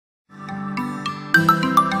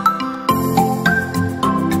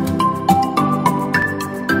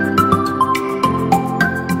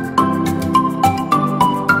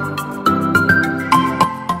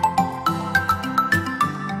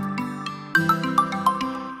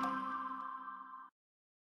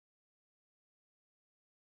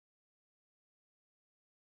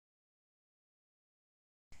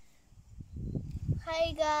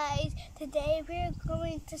Hi guys, today we're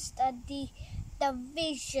going to study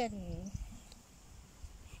division.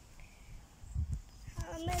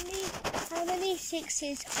 How many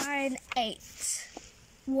sixes are in 8?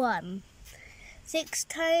 1. 6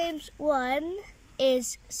 times 1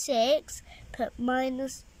 is 6. Put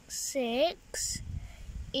minus 6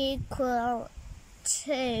 equal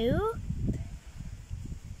 2.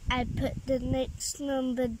 And put the next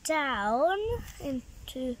number down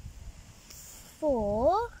into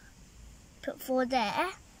 4. Put 4 there.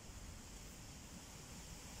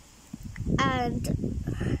 And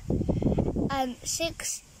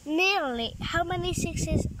 6 nearly. How many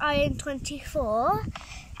 6s are in 24?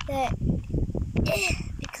 That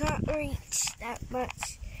we can't reach that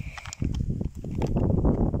much.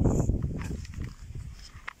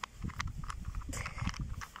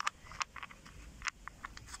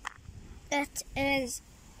 That is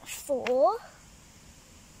 4.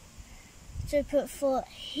 So put 4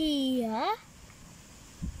 here.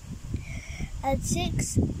 And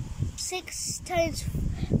 6 times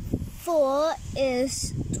 4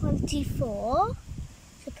 is 24.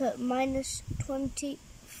 So put minus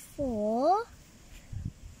 24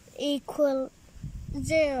 equal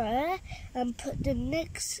 0. And put the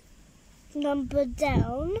next number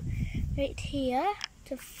down right here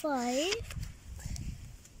to 5.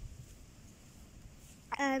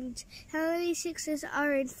 And how many 6s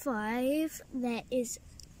are in 5? There is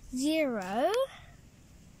 0.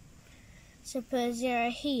 So put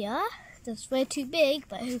 0 here. That's way too big,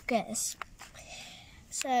 but who cares?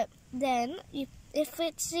 So then, if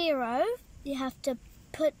it's 0, you have to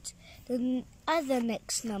put the other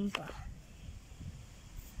next number.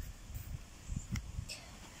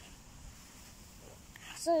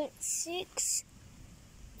 So 6.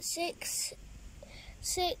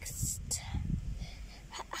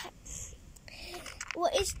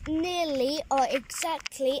 What is nearly or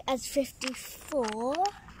exactly as 54?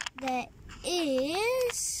 There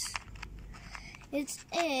is. It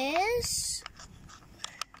is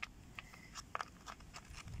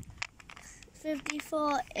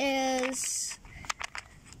 54 is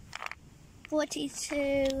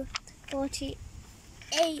 42,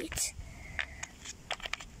 48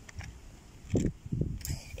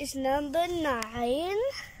 is number 9.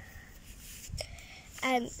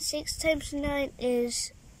 And 6 times 9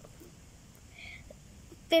 is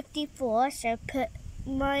 54, so put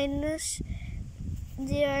minus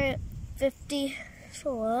 0,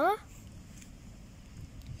 54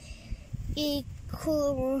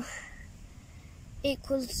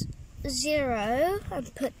 equals 0,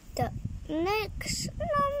 and put the next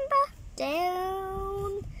number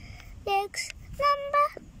down. Next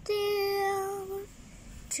number down.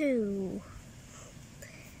 2.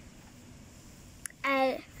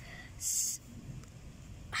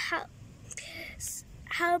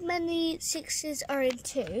 How many 6s are in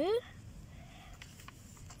 2?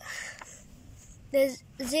 There's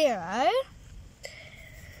 0.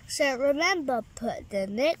 So remember, put the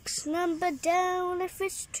next number down if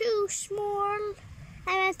it's too small,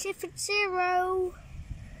 and if it's 0.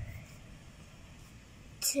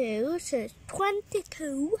 2, so it's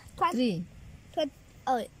 22. 3.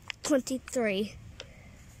 23.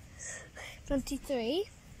 23.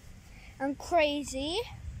 I'm crazy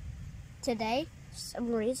today for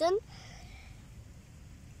some reason.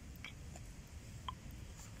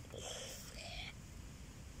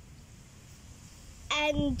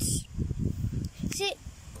 And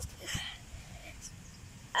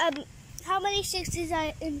how many 6s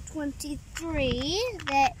are in 23?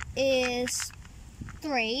 There is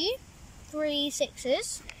 3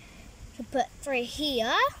 6s. So put 3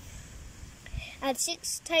 here. And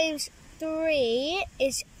 6 times 3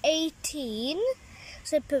 is 18.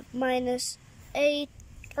 So put minus 18.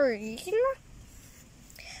 And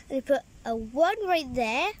you put a 1 right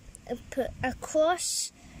there. And put a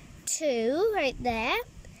cross 2 right there.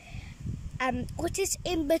 What is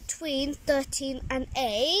in between 13 and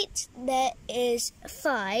 8? There is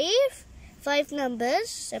 5. 5 numbers.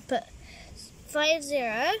 So put 5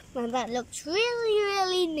 0. And that looks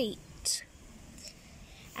really neat.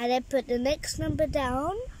 And then put the next number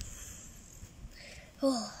down.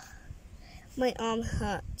 Oh, my arm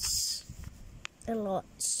hurts. A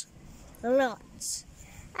lot.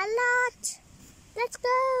 Let's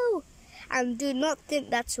go. And do not think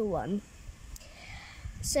that's a 1.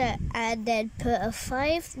 So, and then put a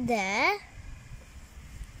 5 there.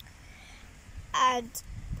 And,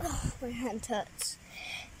 oh, my hand hurts.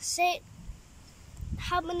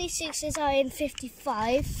 How many 6s are in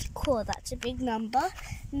 55? Cool, that's a big number.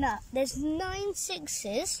 No, there's 9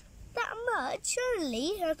 6s. That much,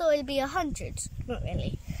 surely? I thought it'd be 100. Not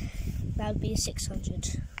really. that would be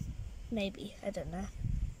 600. Maybe, I don't know.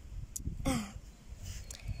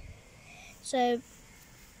 So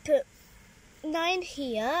put 9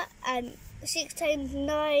 here, and 6 times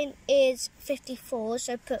 9 is 54,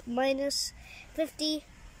 so put minus 54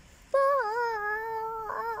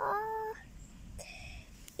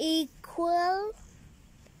 equal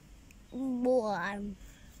 1.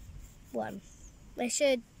 I should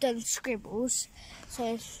have done scribbles,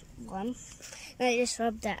 so it's 1. And I just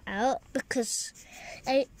rubbed that out because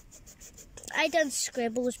I done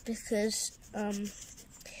scribbles because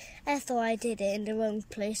I thought I did it in the wrong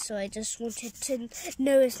place, so I just wanted to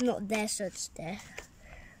know it's not there, so it's there.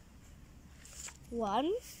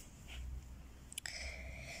 1.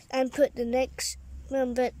 And put the next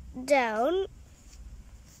number down.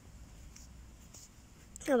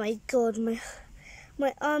 Oh my god,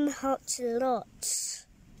 my arm hurts a lot.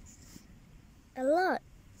 A lot.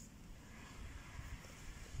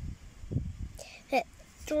 Hit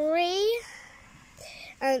 3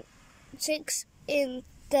 and 6 in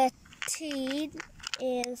 13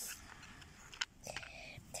 is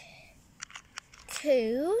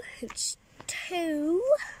 2. It's 2.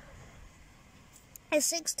 And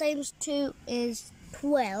 6 times 2 is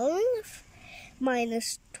 12.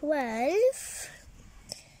 Minus 12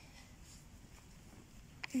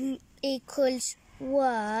 equals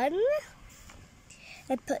 1.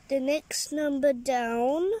 And put the next number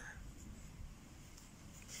down.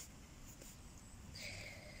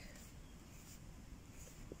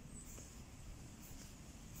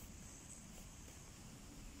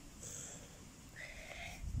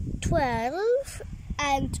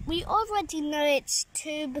 And we already know it's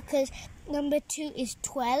 2 because number 2 is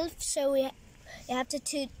 12, so we have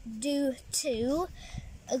to do 2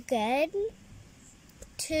 again.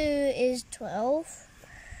 2 is 12.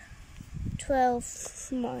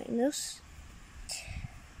 12 minus.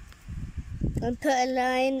 And put a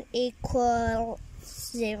line equal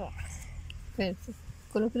 0. Perfecto.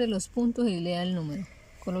 Colóquele los puntos y lea el número.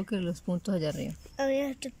 Colóquele los puntos allá arriba. And we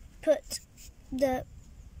have to put the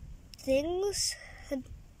things.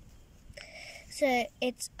 So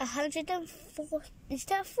it's 104. Is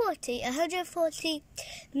that 40?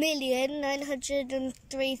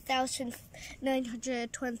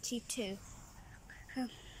 140,903,922.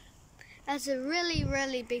 That's a really,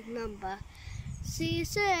 really big number. See you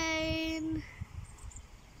soon.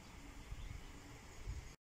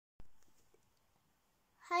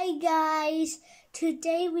 Hi guys.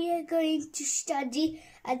 Today we are going to study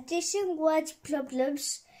addition word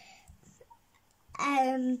problems.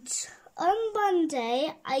 And on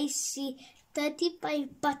Monday, I see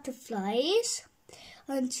 35 butterflies.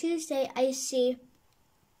 On Tuesday, I see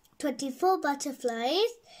 24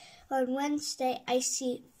 butterflies. On Wednesday, I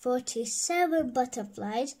see 47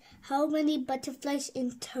 butterflies. How many butterflies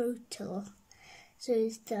in total? So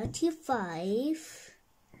it's 35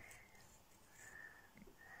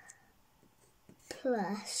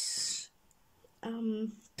 plus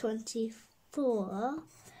 24.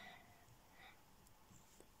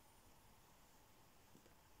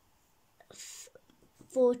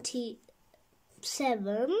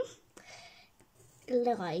 47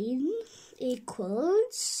 line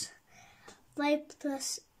equals 5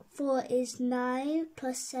 plus 4 is 9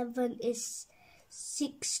 plus 7 is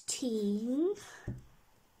 16.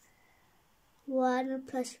 1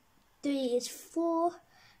 plus 3 is 4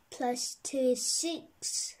 plus 2 is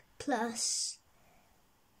 6 plus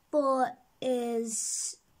 4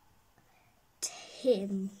 is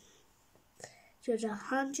 10. So it's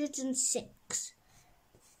 106.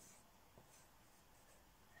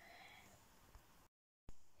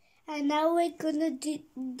 And now we're gonna do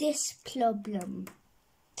this problem.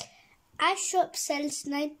 Our shop sells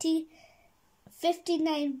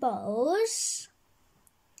 59 balls.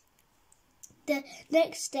 The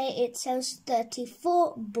next day it sells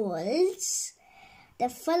 34 balls. The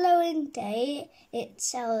following day it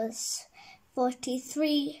sells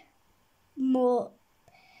 43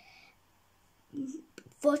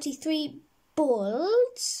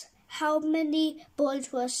 balls. How many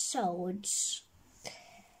balls were sold?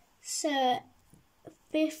 So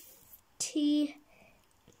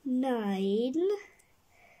 59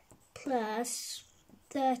 plus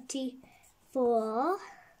 34,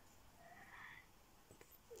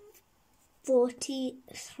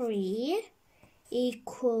 43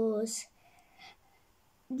 equals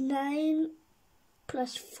 9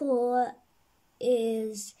 plus 4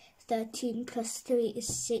 is 13 plus 3 is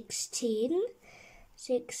 16.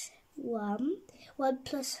 6, 1. 1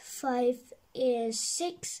 plus 5 is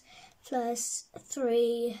 6 plus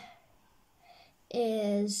 3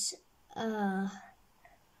 is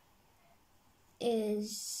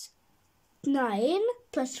 9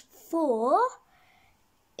 plus 4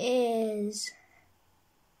 is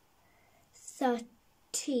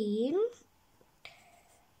 13.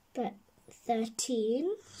 But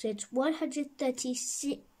 13, so it's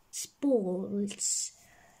 136 balls.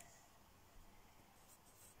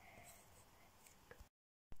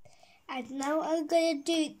 And now I'm going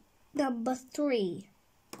to do number 3.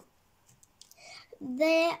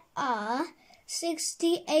 There are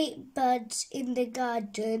 68 birds in the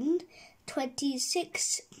garden.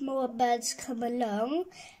 26 more birds come along.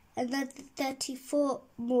 Another 34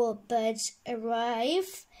 more birds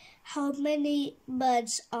arrive. How many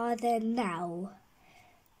birds are there now?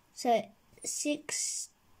 So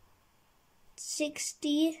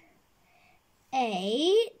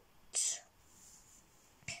 68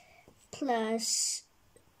 plus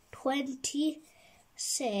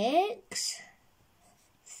 26,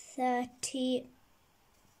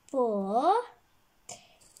 34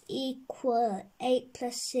 equal 8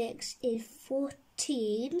 plus 6 is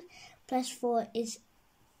 14 plus 4 is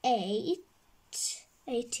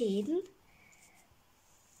 18.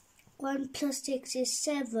 1 plus 6 is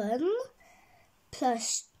 7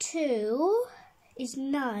 plus 2 is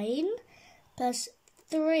 9 plus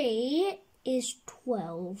 3 is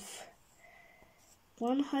 12.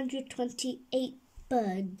 128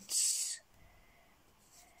 birds.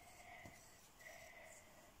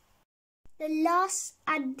 The last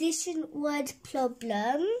addition word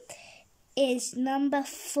problem is number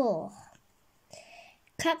 4.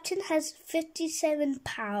 Captain has £57.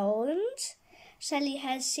 Sally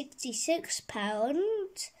has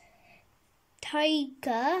 £66.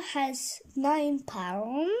 Tiger has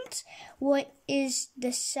 £9. What is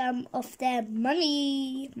the sum of their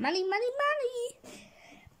money? Money.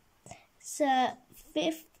 So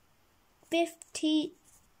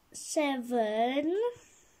 57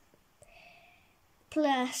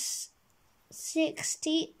 plus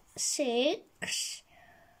 66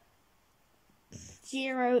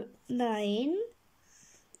 09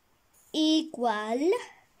 equal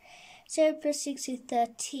 0 plus 6 is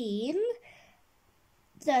 13.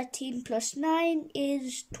 13 plus 9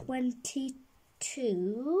 is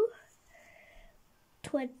 22.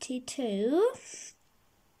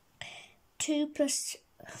 2 plus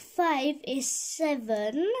 5 is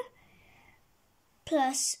 7.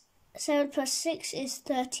 Plus 7 plus 6 is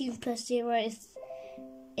 13 plus 0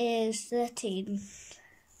 is 13.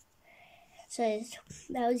 So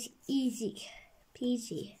that was easy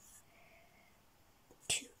peasy.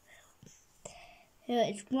 So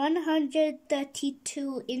it's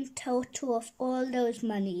 132 in total of all those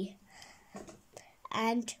money.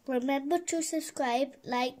 And remember to subscribe,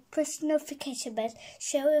 like, press the notification bell,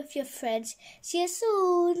 share with your friends. See you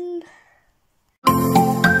soon.